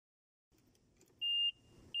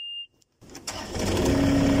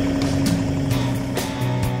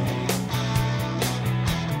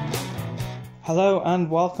Hello and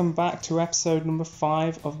welcome back to episode number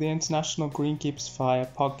 5 of the International Greenkeepers Fire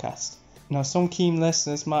podcast. Now, some keen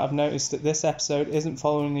listeners might have noticed that this episode isn't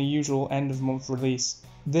following the usual end of month release.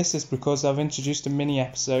 This is because I've introduced a mini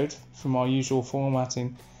episode from our usual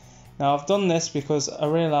formatting. Now, I've done this because I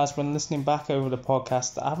realised when listening back over the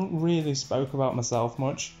podcast that I haven't really spoke about myself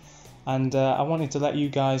much, and I wanted to let you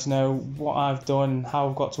guys know what I've done and how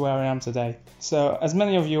I've got to where I am today. So, as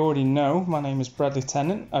many of you already know, my name is Bradley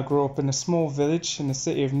Tennant. I grew up in a small village in the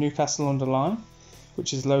city of Newcastle-under-Lyme,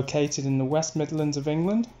 which is located in the West Midlands of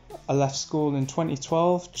England. I left school in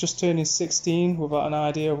 2012, just turning 16, without an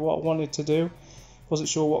idea of what I wanted to do. Wasn't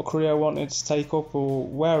sure what career I wanted to take up or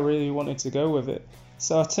where I really wanted to go with it.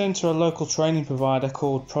 So I turned to a local training provider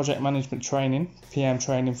called Project Management Training, PM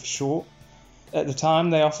Training for short. At the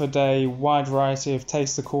time, they offered a wide variety of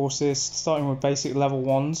taster courses, starting with basic level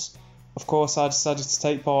 1s. Of course, I decided to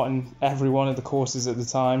take part in every one of the courses at the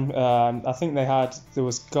time. I think there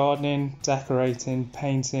was gardening, decorating,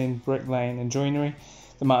 painting, bricklaying and joinery.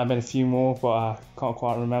 There might have been a few more, but I can't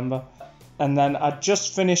quite remember. And then I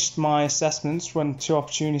just finished my assessments when 2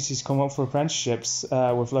 opportunities come up for apprenticeships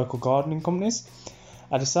with local gardening companies.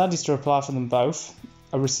 I decided to apply for them both.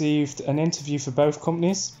 I received an interview for both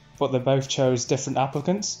companies, but they both chose different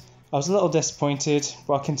applicants. I was a little disappointed,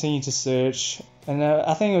 but I continued to search. And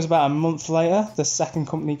I think it was about a month later, the second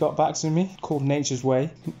company got back to me, called Nature's Way.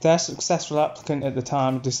 Their successful applicant at the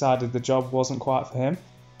time decided the job wasn't quite for him,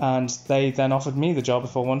 and they then offered me the job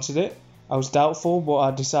if I wanted it. I was doubtful, but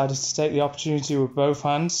I decided to take the opportunity with both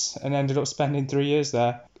hands and ended up spending 3 years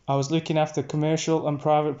there. I was looking after commercial and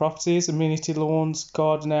private properties, amenity lawns,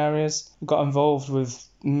 garden areas. Got involved with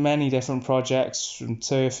many different projects, from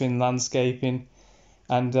turfing, landscaping,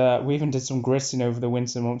 and we even did some gritting over the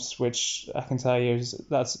winter months, which I can tell you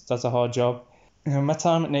that's a hard job. My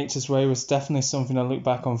time at Nature's Way was definitely something I look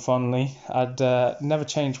back on fondly. I'd never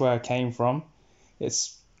change where I came from.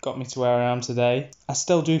 It's got me to where I am today. I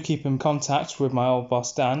still do keep in contact with my old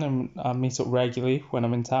boss Dan, and I meet up regularly when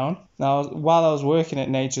I'm in town. Now, while I was working at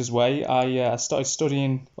Nature's Way, I started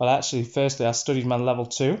studying. Well, actually, firstly I studied my level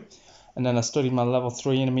 2, and then I studied my level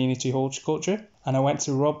 3 in amenity horticulture. And I went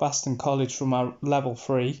to Rob Aston College for my level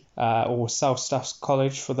 3, or South Staffs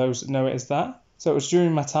College for those that know it as that. So it was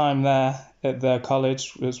during my time there at the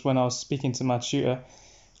college was when I was speaking to my tutor,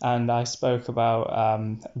 and I spoke about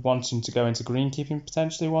wanting to go into greenkeeping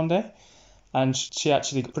potentially one day. And she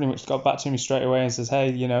actually pretty much got back to me straight away and says,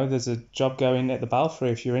 hey, there's a job going at the Balfour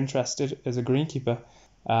if you're interested as a greenkeeper.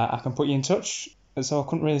 I can put you in touch. And so I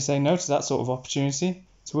couldn't really say no to that sort of opportunity.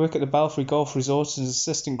 To work at the Balfour Golf Resort as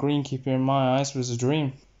assistant greenkeeper in my eyes was a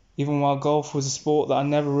dream, even while golf was a sport that I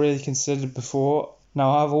never really considered before.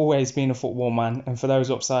 Now, I've always been a football man, and for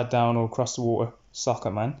those upside down or across the water,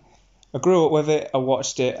 soccer man. I grew up with it, I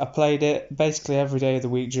watched it, I played it basically every day of the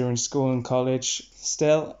week during school and college.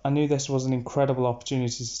 Still, I knew this was an incredible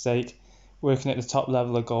opportunity to take, working at the top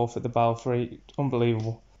level of golf at the Balfour.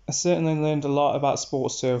 Unbelievable. I certainly learned a lot about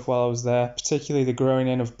sports turf while I was there, particularly the growing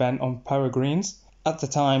in of bent on power greens. At the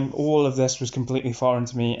time, all of this was completely foreign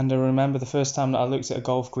to me, and I remember the first time that I looked at a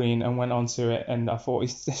golf green and went onto it, and I thought,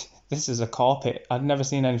 this is a carpet. I'd never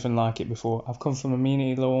seen anything like it before. I've come from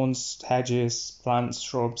amenity lawns, hedges, plants,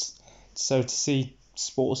 shrubs, so to see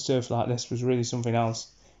sports turf like this was really something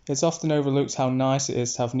else. It's often overlooked how nice it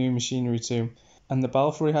is to have new machinery too, and the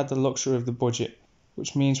Balfour had the luxury of the budget,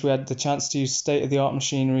 which means we had the chance to use state-of-the-art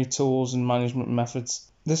machinery, tools and management methods.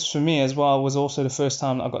 This for me as well was also the first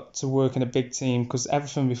time that I got to work in a big team, because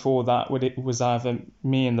everything before that was either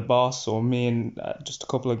me and the boss or me and just a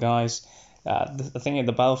couple of guys. I think at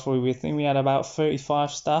the Balfour we had about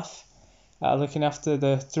 35 staff looking after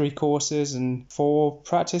the 3 courses and 5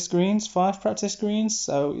 practice greens.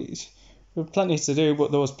 So there was plenty to do,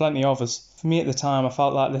 but there was plenty of us. For me at the time, I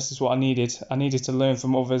felt like this is what I needed. I needed to learn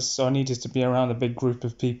from others, so I needed to be around a big group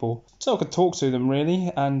of people so I could talk to them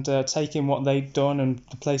really and take in what they'd done and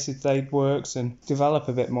the places they'd worked and develop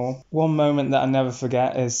a bit more. One moment that I never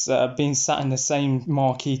forget is being sat in the same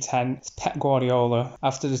marquee tent as Pep Guardiola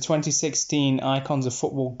after the 2016 Icons of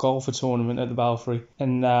Football Golfer tournament at the Balfour.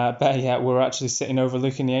 And better yet, we were actually sitting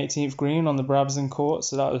overlooking the 18th green on the Brabazon court,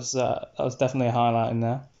 so that was definitely a highlight in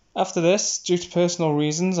there. After this, due to personal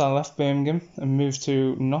reasons, I left Birmingham and moved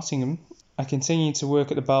to Nottingham. I continued to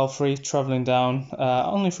work at the Balfour, travelling down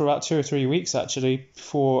only for about 2 or 3 weeks actually,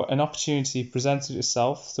 before an opportunity presented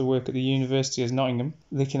itself to work at the University of Nottingham,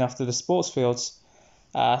 looking after the sports fields.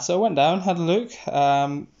 So I went down, had a look,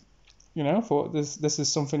 thought this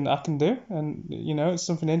is something that I can do, and it's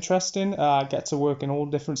something interesting. I get to work in all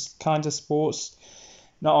different kinds of sports,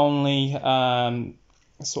 not only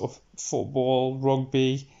sort of football,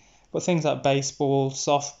 rugby, But things like baseball,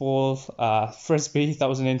 softball, frisbee, that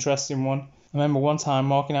was an interesting one. I remember one time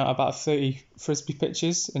marking out about 30 frisbee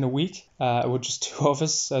pitches in a week with just two of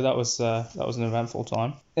us, so that was an eventful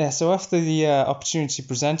time. Yeah, so after the opportunity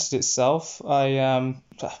presented itself, I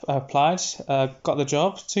applied, got the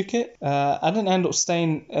job, took it. I didn't end up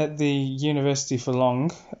staying at the university for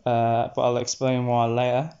long, but I'll explain why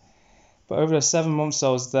later. But over the 7 months I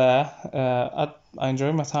was there, I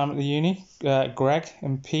enjoyed my time at the uni. Greg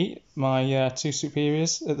and Pete, my two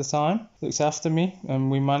superiors at the time, looked after me, and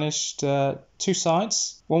we managed two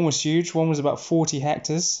sites. One was huge, one was about 40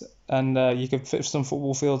 hectares, and you could fit some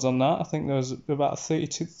football fields on that. I think there was about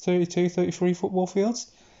 33 football fields.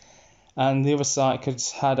 And the other site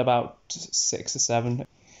had about 6 or 7.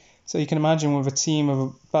 So you can imagine with a team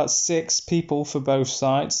of about 6 people for both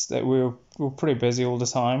sites that we were pretty busy all the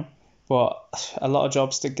time. But a lot of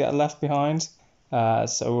jobs did get left behind,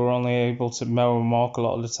 so we were only able to mow and mark a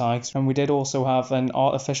lot of the time. And we did also have an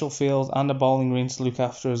artificial field and a bowling green to look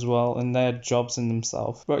after as well, and they had jobs in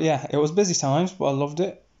themselves. But yeah, it was busy times, but I loved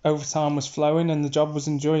it. Overtime was flowing and the job was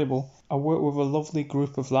enjoyable. I worked with a lovely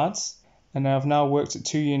group of lads, and I've now worked at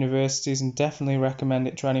 2 universities and definitely recommend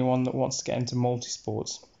it to anyone that wants to get into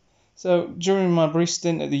multi-sports. So during my brief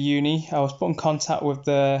stint at the uni, I was put in contact with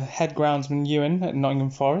the head groundsman Ewan at Nottingham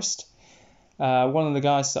Forest. One of the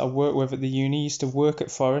guys that I worked with at the uni used to work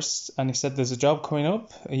at Forest, and he said, there's a job coming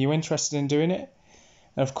up, are you interested in doing it?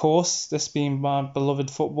 And of course, this being my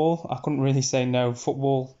beloved football, I couldn't really say no.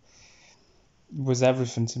 Football was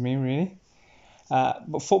everything to me, really.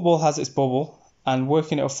 But football has its bubble, and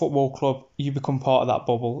working at a football club, you become part of that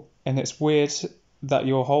bubble, and it's weird that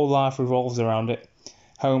your whole life revolves around it,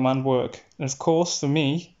 home and work. And of course, for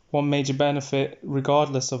me, one major benefit,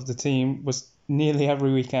 regardless of the team, was nearly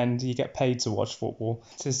every weekend you get paid to watch football,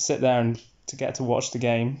 to sit there and to get to watch the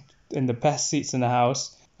game in the best seats in the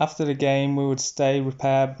house. After the game, we would stay,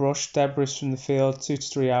 repair, brush debris from the field 2 to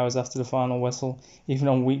 3 hours after the final whistle, even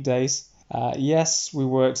on weekdays. Yes, we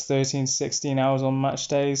worked 13 to 16 hours on match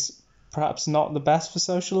days. Perhaps not the best for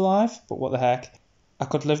social life, but what the heck. I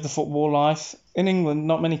could live the football life. In England,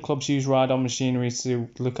 not many clubs use ride-on machinery to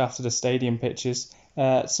look after the stadium pitches.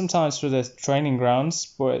 Sometimes for the training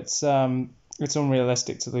grounds, but it's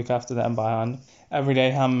unrealistic to look after them by hand.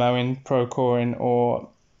 Everyday hand mowing, pro-coring, or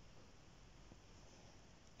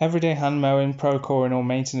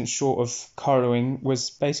maintenance short of corrowing was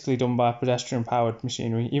basically done by pedestrian-powered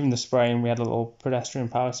machinery. Even the spraying, we had a little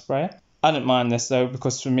pedestrian-powered sprayer. I didn't mind this though,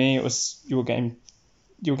 because for me it was you were getting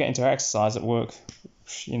to exercise at work.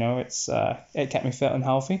 You know, it kept me fit and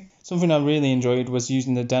healthy. Something I really enjoyed was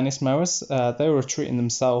using the Dennis mowers. They were a treat in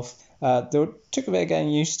themselves. They took a bit of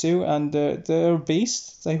getting used to, and they're a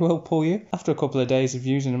beast. They will pull you. After a couple of days of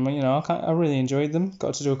using them, you know, I really enjoyed them.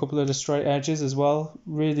 Got to do a couple of the straight edges as well.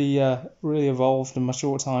 Really evolved in my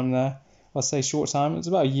short time there. I'll say short time, it was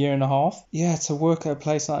about a year and a half. Yeah, to work at a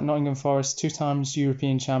place like Nottingham Forest, 2 times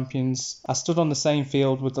European champions. I stood on the same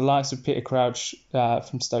field with the likes of Peter Crouch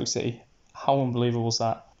from Stoke City. How unbelievable was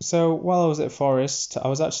that? So while I was at Forest, I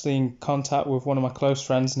was actually in contact with one of my close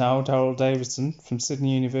friends now, Daryl Davidson from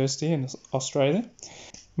Sydney University in Australia.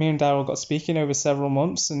 Me and Daryl got speaking over several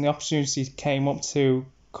months, and the opportunity came up to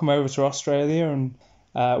come over to Australia and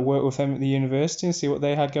work with him at the university and see what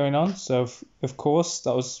they had going on. So of course,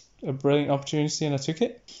 that was a brilliant opportunity and I took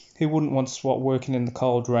it. Who wouldn't want to swap working in the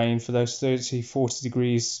cold rain for those 30, 40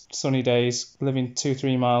 degrees sunny days, living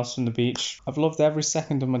 2-3 miles from the beach? I've loved every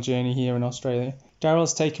second of my journey here in Australia.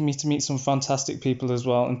 Daryl's taken me to meet some fantastic people as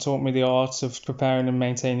well and taught me the art of preparing and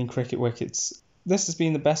maintaining cricket wickets. This has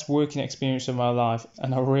been the best working experience of my life,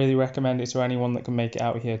 and I really recommend it to anyone that can make it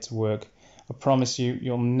out here to work. I promise you,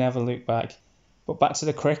 you'll never look back. But back to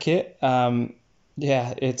the cricket,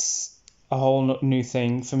 it's a whole new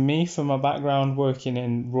thing. For me, for my background working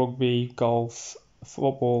in rugby, golf,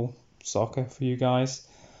 football, soccer for you guys,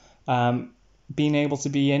 being able to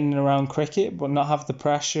be in and around cricket but not have the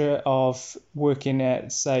pressure of working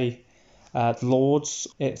at, say, Lords,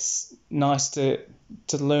 it's nice to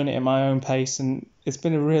learn it at my own pace, and it's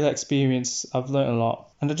been a real experience. I've learned a lot.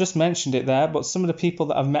 And I just mentioned it there, but some of the people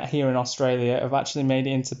that I've met here in Australia have actually made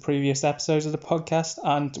it into previous episodes of the podcast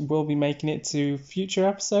and will be making it to future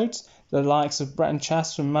episodes. The likes of Brett and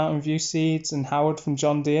Chas from Mountain View Seeds and Howard from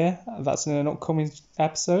John Deere. That's in an upcoming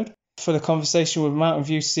episode. For the conversation with Mountain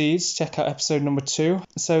View Seeds, check out episode number 2.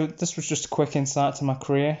 So this was just a quick insight to my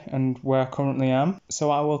career and where I currently am. So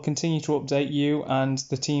I will continue to update you and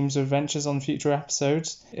the team's adventures on future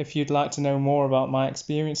episodes. If you'd like to know more about my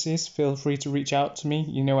experiences, feel free to reach out to me.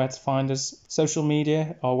 You know where to find us: social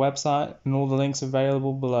media, our website, and all the links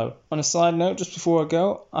available below. On a side note, just before I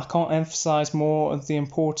go, I can't emphasize more of the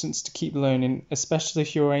importance to keep learning, especially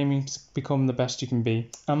if you're aiming to become the best you can be.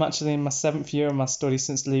 I'm actually in my 7th year of my studies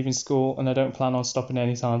since leaving school, and I don't plan on stopping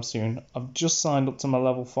anytime soon. I've just signed up to my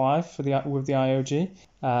level 5 with the IOG.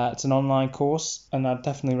 It's an online course, and I'd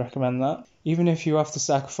definitely recommend that. Even if you have to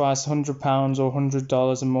sacrifice £100 or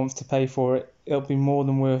 $100 a month to pay for it, it'll be more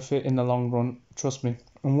than worth it in the long run, trust me.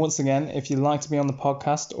 And once again, if you'd like to be on the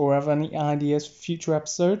podcast or have any ideas for future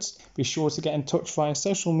episodes, be sure to get in touch via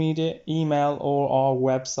social media, email, or our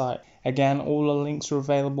website. Again, all the links are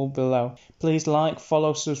available below. Please like,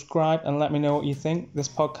 follow, subscribe, and let me know what you think. This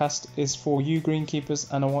podcast is for you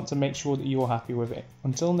greenkeepers, and I want to make sure that you're happy with it.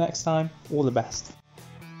 Until next time, all the best.